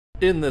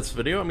In this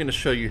video, I'm going to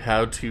show you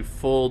how to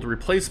fold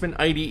replacement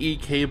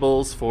IDE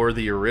cables for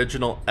the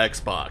original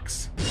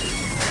Xbox.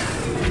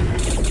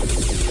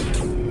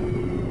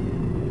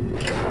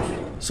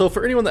 So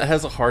for anyone that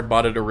has a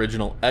hard-bodied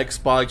original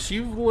Xbox,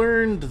 you've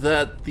learned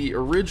that the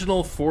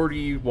original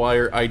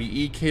 40-wire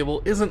IDE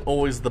cable isn't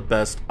always the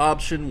best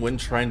option when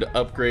trying to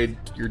upgrade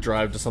your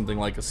drive to something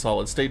like a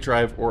solid-state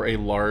drive or a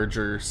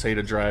larger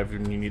SATA drive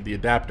when you need the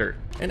adapter.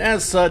 And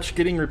as such,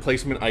 getting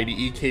replacement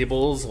IDE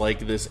cables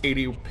like this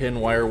 80-pin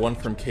wire one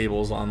from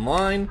Cables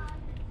Online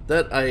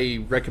that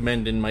I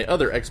recommend in my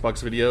other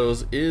Xbox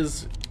videos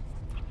is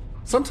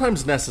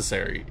sometimes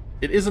necessary.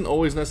 It isn't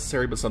always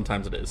necessary, but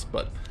sometimes it is.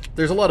 But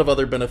there's a lot of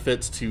other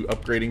benefits to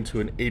upgrading to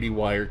an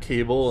 80-wire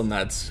cable, and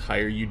that's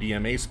higher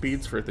UDMA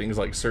speeds for things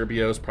like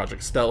Sirjur,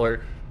 Project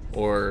Stellar,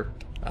 or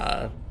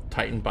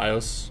Titan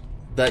BIOS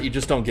that you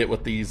just don't get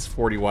with these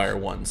 40-wire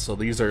ones. So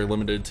these are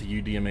limited to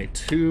UDMA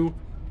 2.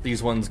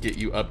 These ones get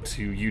you up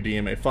to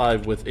UDMA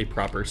 5 with a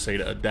proper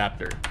SATA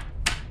adapter.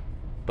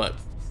 But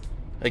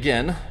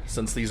again,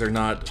 since these are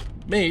not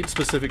made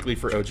specifically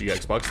for OG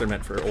Xbox, they're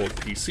meant for old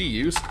PC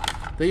use,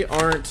 they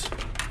aren't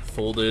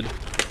folded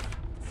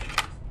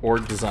or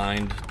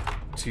designed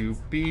to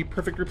be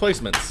perfect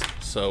replacements.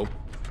 So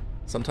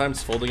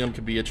sometimes folding them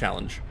can be a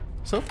challenge.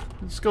 So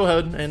let's go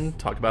ahead and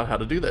talk about how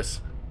to do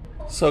this.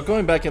 So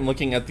going back and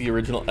looking at the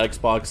original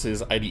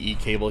Xbox's IDE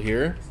cable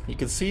here, you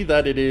can see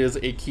that it is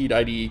a keyed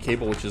IDE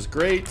cable, which is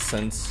great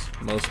since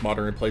most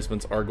modern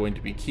replacements are going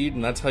to be keyed,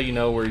 and that's how you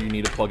know where you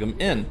need to plug them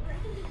in.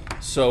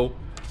 So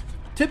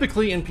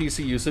typically in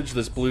PC usage,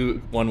 this blue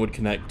one would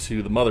connect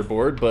to the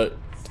motherboard, but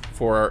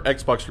for our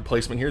Xbox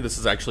replacement here, this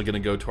is actually going to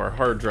go to our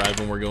hard drive,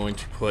 and we're going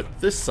to put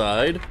this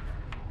side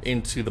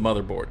into the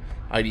motherboard.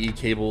 IDE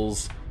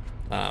cables,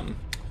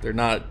 they're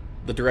not,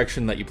 the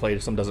direction that you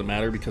place them doesn't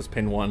matter because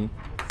pin 1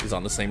 is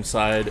on the same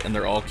side and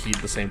they're all keyed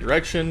the same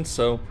direction,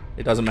 so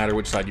it doesn't matter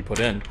which side you put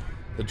in.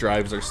 The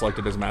drives are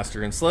selected as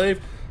master and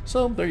slave,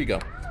 so there you go.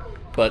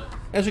 But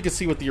as you can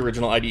see with the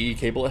original IDE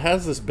cable, it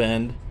has this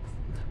bend,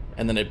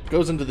 and then it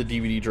goes into the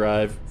DVD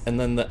drive, and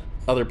then the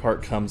other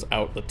part comes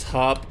out the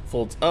top,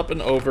 folds up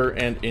and over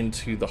and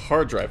into the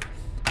hard drive.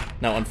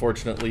 Now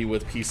unfortunately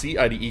with PC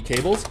IDE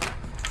cables,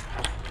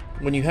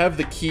 when you have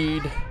the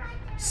keyed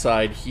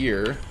side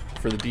here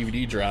for the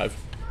DVD drive,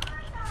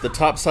 the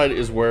top side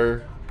is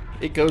where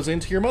it goes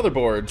into your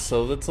motherboard,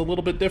 so that's a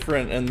little bit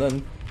different, and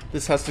then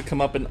this has to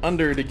come up and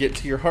under to get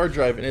to your hard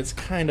drive, and it's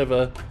kind of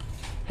a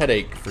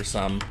headache for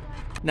some.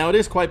 Now it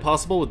is quite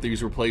possible with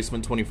these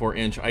replacement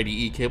 24-inch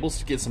IDE cables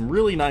to get some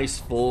really nice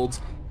folds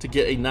to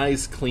get a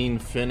nice clean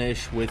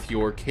finish with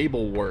your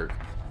cable work,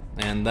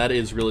 and that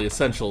is really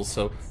essential.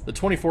 So the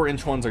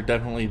 24-inch ones are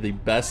definitely the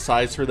best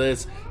size for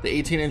this. The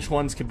 18-inch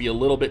ones can be a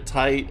little bit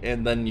tight,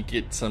 and then you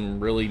get some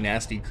really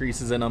nasty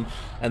creases in them,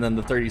 and then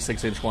the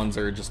 36-inch ones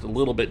are just a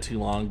little bit too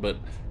long, but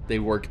they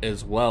work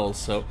as well.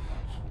 So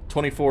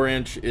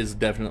 24-inch is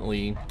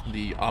definitely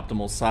the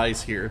optimal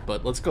size here,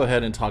 but let's go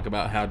ahead and talk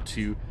about how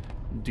to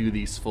do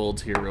these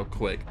folds here real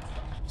quick.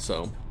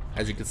 So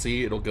as you can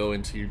see, it'll go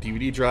into your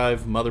DVD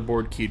drive,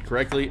 motherboard keyed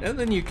correctly, and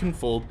then you can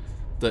fold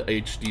the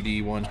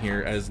HDD one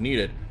here as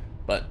needed.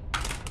 But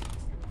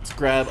let's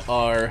grab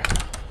our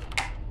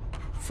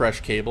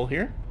fresh cable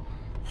here.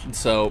 And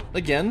so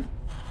again,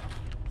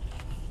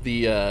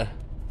 the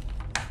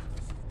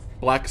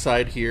black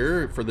side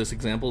here for this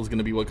example is going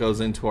to be what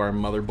goes into our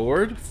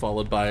motherboard,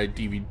 followed by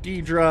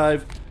DVD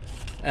drive,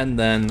 and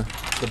then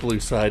the blue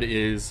side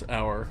is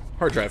our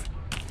hard drive.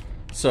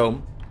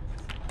 So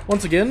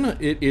once again,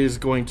 it is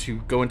going to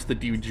go into the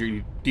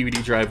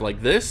DVD drive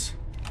like this.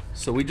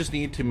 So we just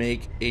need to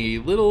make a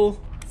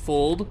little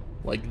fold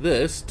like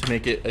this to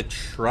make it a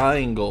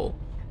triangle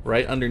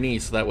right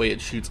underneath, so that way it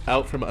shoots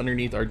out from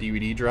underneath our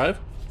DVD drive.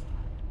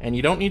 And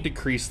you don't need to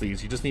crease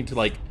these, you just need to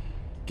like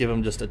give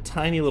them just a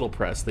tiny little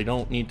press. They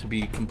don't need to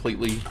be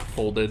completely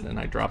folded, and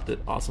I dropped it,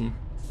 awesome.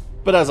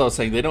 But as I was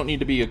saying, they don't need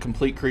to be a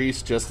complete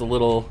crease, just a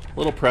little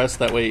press,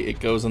 that way it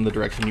goes in the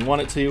direction you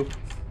want it to.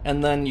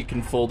 And then you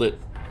can fold it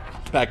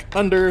back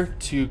under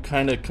to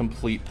kind of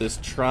complete this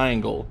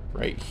triangle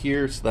right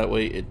here, so that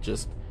way it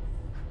just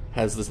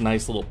has this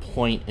nice little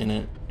point in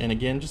it. And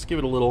again, just give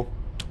it a little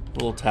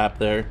tap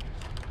there.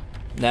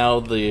 Now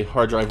the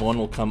hard drive one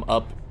will come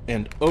up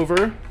and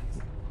over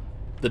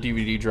the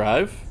DVD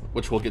drive,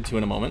 which we'll get to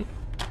in a moment.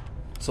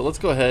 So let's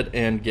go ahead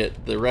and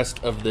get the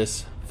rest of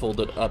this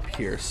folded up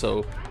here.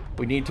 So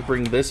we need to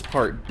bring this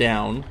part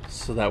down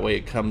so that way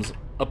it comes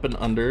up and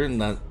under,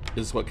 and that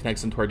is what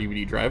connects into our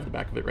DVD drive, the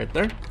back of it right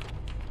there.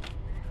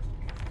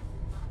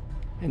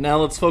 And now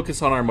let's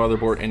focus on our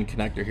motherboard and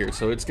connector here.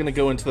 So it's going to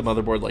go into the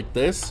motherboard like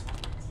this.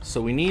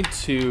 So we need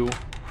to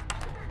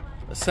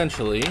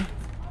essentially,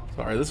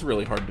 sorry, this is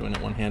really hard doing it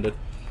one-handed,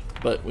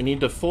 but we need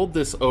to fold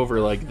this over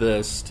like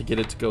this to get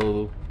it to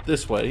go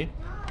this way.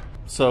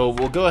 So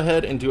we'll go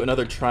ahead and do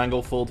another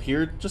triangle fold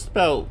here, just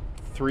about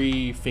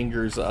 3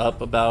 fingers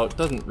up, about,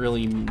 doesn't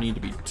really need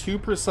to be too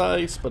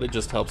precise, but it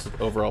just helps with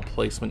overall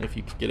placement if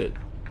you can get it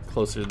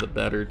closer to the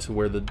better to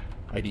where the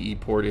IDE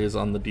port is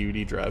on the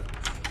DVD drive.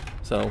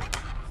 So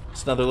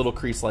Just another little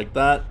crease like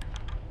that.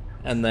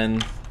 And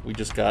then we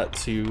just got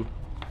to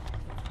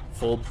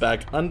fold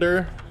back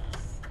under.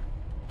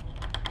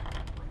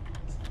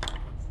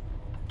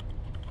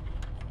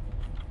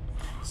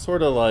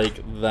 Sort of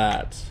like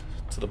that,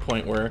 to the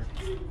point where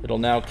it'll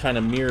now kind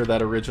of mirror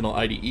that original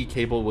IDE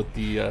cable with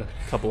the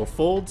couple of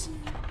folds.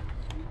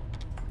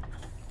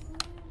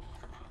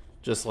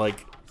 Just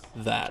like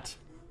that.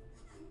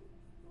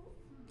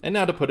 And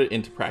now to put it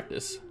into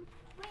practice.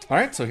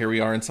 Alright, so here we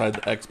are inside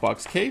the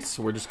Xbox case.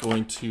 So we're just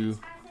going to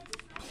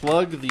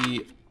plug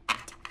the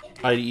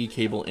IDE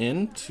cable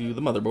in to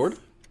the motherboard.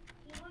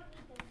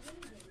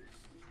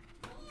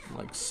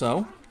 Like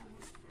so.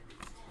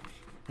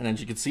 And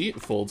as you can see,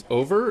 it folds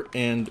over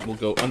and will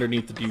go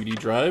underneath the DVD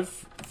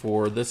drive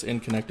for this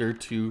end connector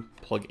to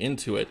plug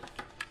into it.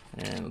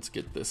 And let's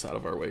get this out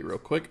of our way real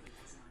quick.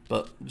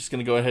 But I'm just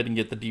going to go ahead and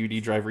get the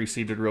DVD drive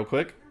reseated real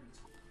quick.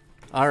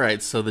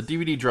 Alright, so the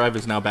DVD drive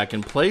is now back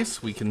in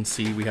place. We can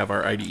see we have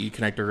our IDE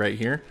connector right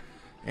here.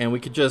 And we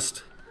could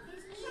just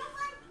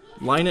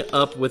line it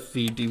up with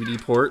the DVD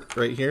port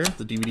right here,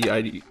 the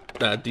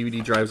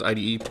DVD drive's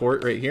IDE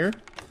port right here,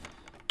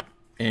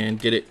 and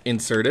get it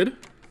inserted.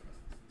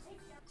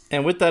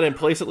 And with that in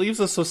place, it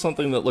leaves us with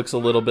something that looks a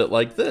little bit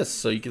like this.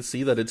 So you can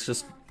see that it's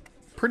just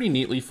pretty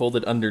neatly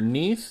folded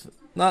underneath.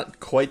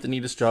 Not quite the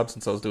neatest job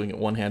since I was doing it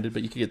one-handed,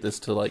 but you can get this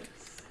to like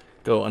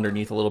go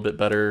underneath a little bit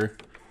better.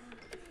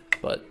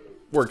 But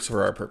works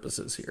for our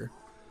purposes here.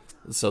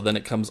 So then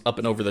it comes up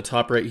and over the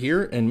top right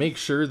here, and make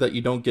sure that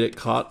you don't get it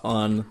caught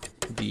on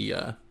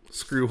the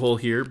screw hole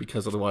here,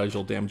 because otherwise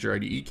you'll damage your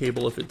IDE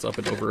cable if it's up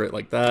and over it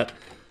like that.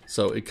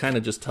 So it kind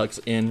of just tucks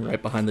in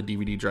right behind the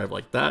DVD drive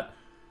like that.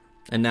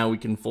 And now we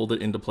can fold it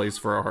into place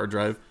for our hard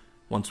drive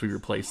once we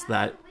replace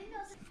that.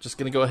 Just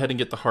going to go ahead and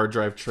get the hard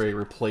drive tray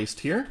replaced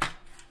here.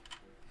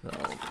 So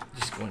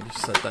just going to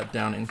set that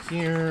down in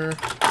here.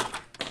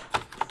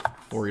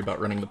 Worry about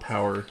running the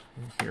power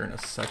here in a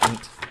second.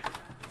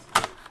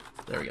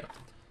 There we go.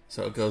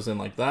 So it goes in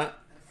like that.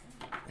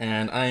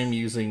 And I am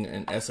using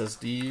an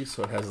SSD,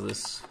 so it has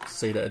this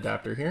SATA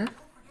adapter here.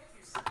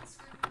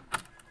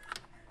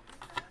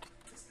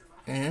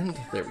 And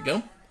there we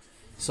go.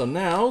 So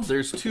now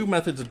there's two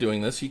methods of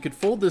doing this. You could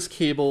fold this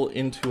cable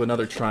into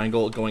another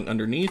triangle going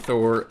underneath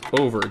or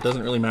over. It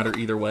doesn't really matter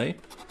either way.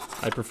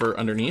 I prefer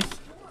underneath.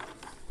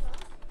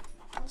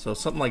 So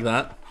something like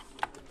that.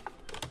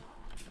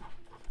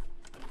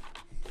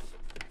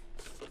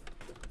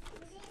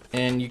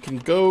 And you can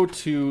go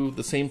to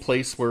the same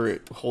place where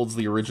it holds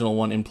the original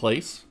one in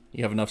place.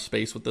 You have enough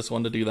space with this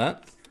one to do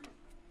that.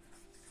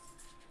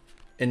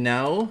 And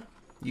now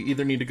you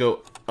either need to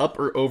go up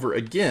or over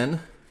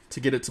again to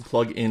get it to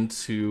plug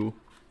into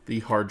the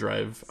hard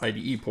drive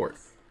IDE port.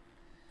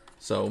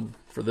 So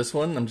for this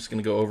one, I'm just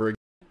going to go over again.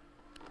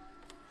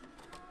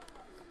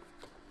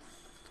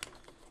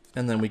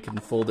 And then we can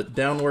fold it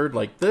downward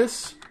like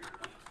this.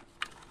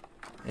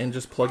 And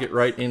just plug it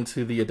right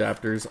into the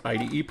adapter's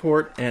IDE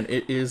port, and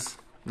it is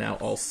now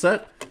all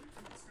set.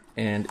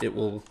 And it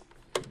will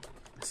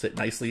sit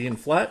nicely and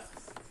flat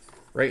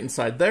right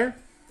inside there,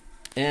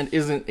 and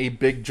isn't a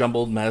big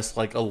jumbled mess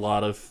like a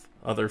lot of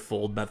other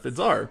fold methods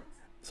are.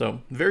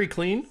 So very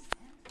clean,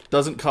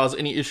 doesn't cause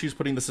any issues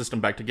putting the system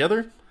back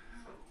together,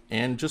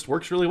 and just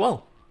works really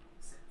well.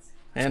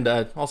 And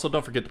also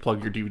don't forget to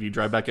plug your DVD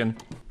drive back in.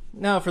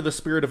 Now, for the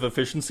spirit of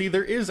efficiency,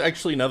 there is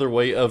actually another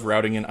way of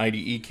routing an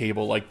IDE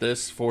cable like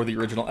this for the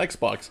original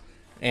Xbox,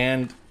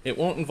 and it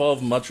won't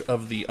involve much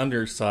of the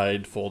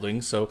underside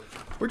folding, so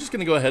we're just going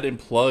to go ahead and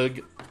plug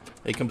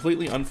a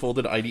completely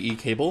unfolded IDE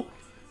cable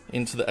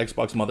into the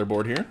Xbox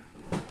motherboard here.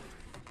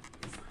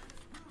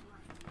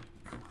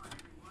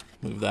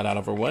 Move that out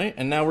of our way,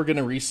 and now we're going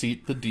to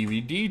reseat the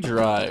DVD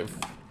drive,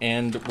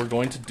 and we're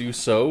going to do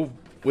so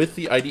with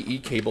the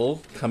IDE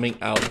cable coming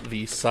out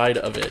the side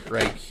of it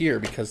right here,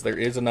 because there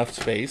is enough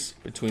space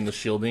between the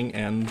shielding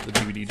and the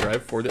DVD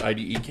drive for the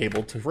IDE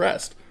cable to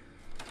rest.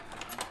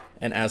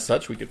 And as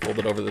such, we could fold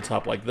it over the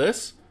top like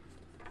this,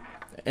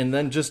 and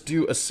then just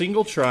do a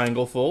single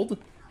triangle fold.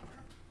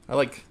 I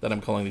like that I'm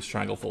calling these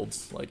triangle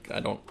folds, like I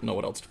don't know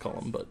what else to call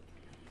them, but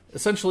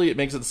essentially it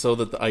makes it so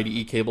that the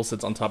IDE cable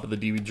sits on top of the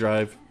DVD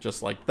drive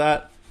just like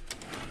that,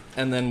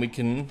 and then we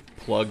can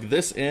plug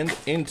this end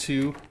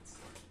into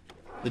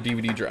the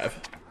DVD drive.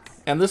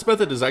 And this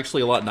method is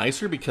actually a lot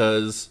nicer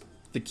because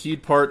the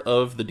keyed part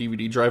of the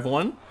DVD drive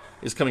one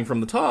is coming from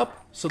the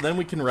top, so then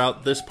we can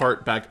route this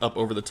part back up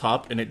over the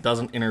top and it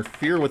doesn't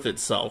interfere with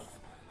itself.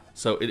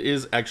 So it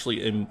is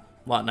actually a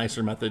lot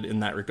nicer method in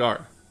that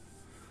regard.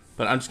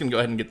 But I'm just gonna go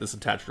ahead and get this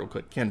attached real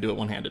quick. Can't do it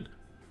one-handed.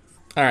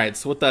 Alright,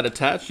 so with that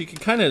attached, you can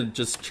kind of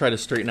just try to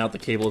straighten out the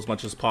cable as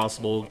much as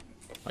possible.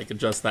 Like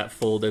adjust that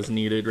fold as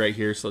needed right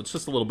here, so it's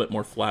just a little bit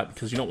more flat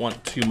because you don't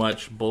want too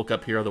much bulk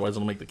up here, otherwise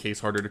it'll make the case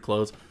harder to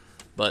close.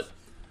 But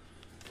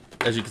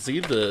as you can see,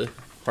 the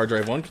hard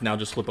drive one can now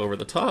just flip over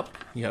the top.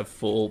 You have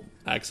full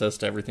access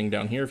to everything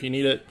down here if you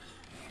need it.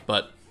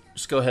 But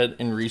just go ahead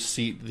and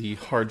reseat the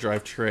hard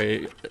drive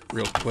tray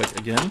real quick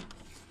again,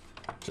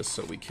 just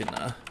so we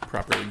can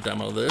properly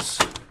demo this.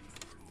 But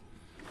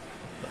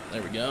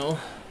there we go.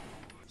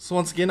 So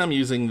once again, I'm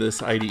using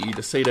this IDE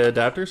to SATA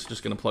adapter, so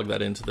just going to plug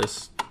that into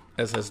this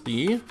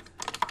SSD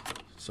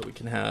so we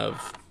can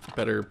have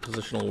better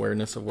positional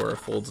awareness of where our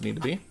folds need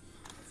to be.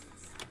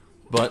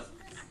 But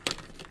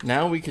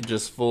now we could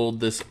just fold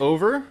this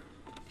over,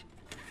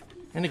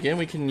 and again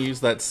we can use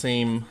that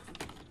same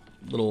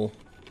little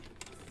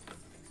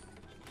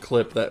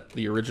clip that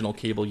the original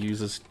cable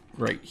uses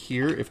right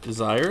here if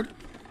desired.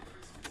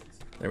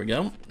 There we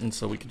go. And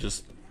so we could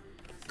just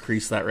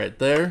crease that right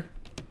there.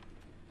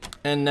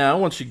 And now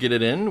once you get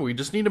it in, we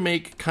just need to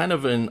make kind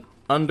of an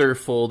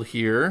underfold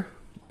here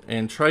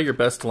and try your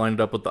best to line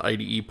it up with the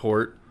IDE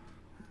port.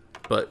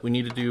 But we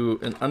need to do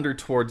an under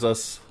towards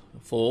us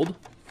fold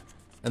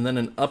and then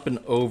an up and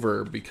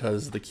over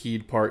because the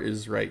keyed part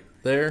is right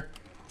there.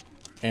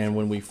 And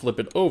when we flip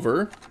it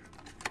over,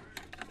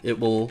 it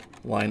will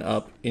line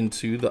up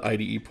into the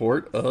IDE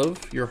port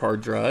of your hard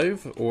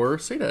drive or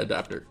SATA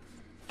adapter.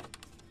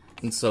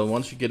 And so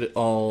once you get it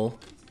all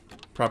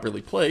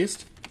properly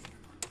placed,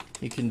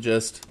 you can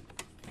just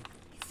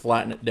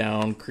flatten it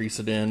down, crease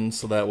it in,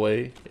 so that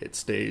way it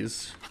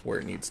stays where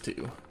it needs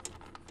to.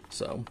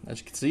 So as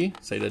you can see,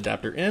 SATA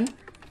adapter in,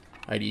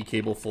 IDE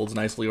cable folds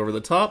nicely over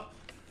the top,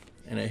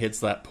 and it hits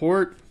that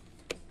port,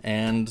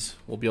 and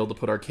we'll be able to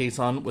put our case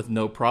on with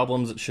no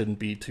problems. It shouldn't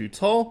be too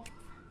tall,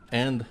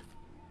 and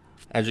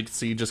as you can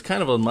see, just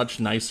kind of a much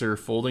nicer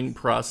folding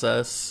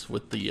process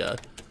with the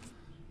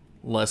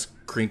less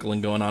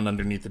crinkling going on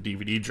underneath the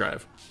DVD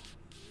drive.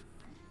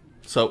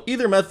 So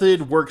either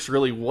method works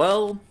really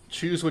well.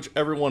 Choose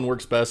whichever one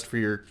works best for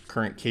your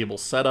current cable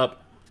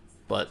setup,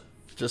 but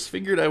just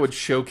figured I would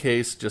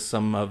showcase just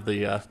some of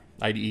the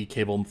IDE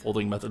cable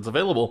folding methods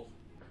available.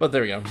 But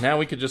there we go. Now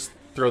we could just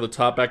throw the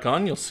top back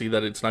on. You'll see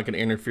that it's not going to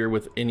interfere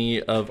with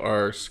any of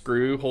our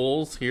screw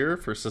holes here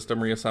for system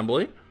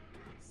reassembly.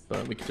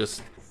 But we could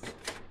just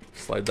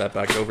slide that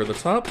back over the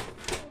top.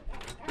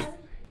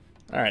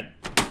 Alright,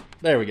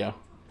 there we go.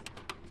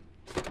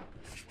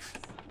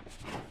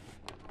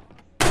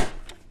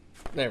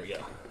 There we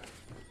go.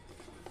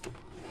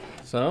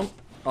 So,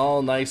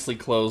 all nicely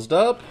closed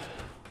up.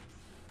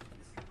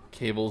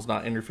 Cable's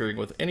not interfering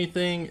with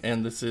anything,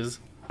 and this is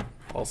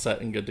all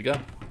set and good to go.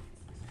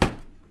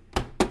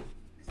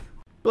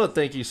 But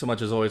thank you so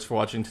much as always for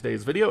watching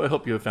today's video. I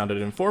hope you have found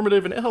it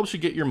informative and it helps you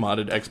get your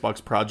modded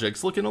Xbox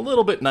projects looking a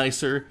little bit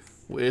nicer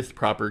with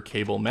proper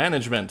cable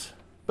management.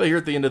 But here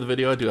at the end of the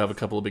video, I do have a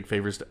couple of big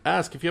favors to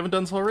ask. If you haven't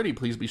done so already,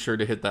 please be sure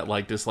to hit that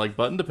like-dislike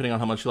button depending on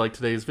how much you like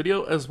today's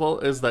video, as well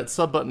as that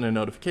sub button and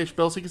notification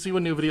bell so you can see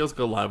when new videos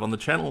go live on the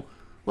channel.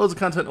 Loads of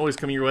content always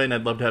coming your way, and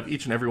I'd love to have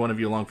each and every one of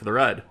you along for the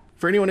ride.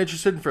 For anyone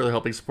interested in further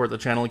helping support the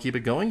channel and keep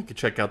it going, you can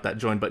check out that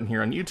join button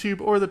here on YouTube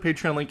or the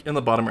Patreon link in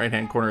the bottom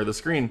right-hand corner of the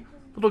screen.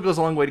 But it goes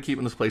a long way to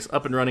keeping this place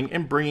up and running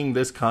and bringing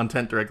this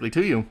content directly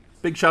to you.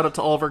 Big shout out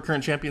to all of our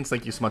current champions.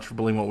 Thank you so much for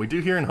believing what we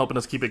do here and helping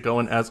us keep it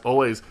going as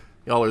always.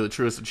 Y'all are the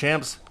truest of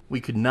champs.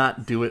 We could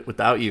not do it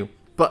without you.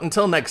 But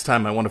until next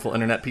time, my wonderful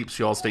internet peeps,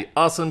 you all stay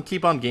awesome,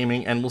 keep on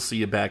gaming, and we'll see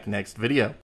you back next video.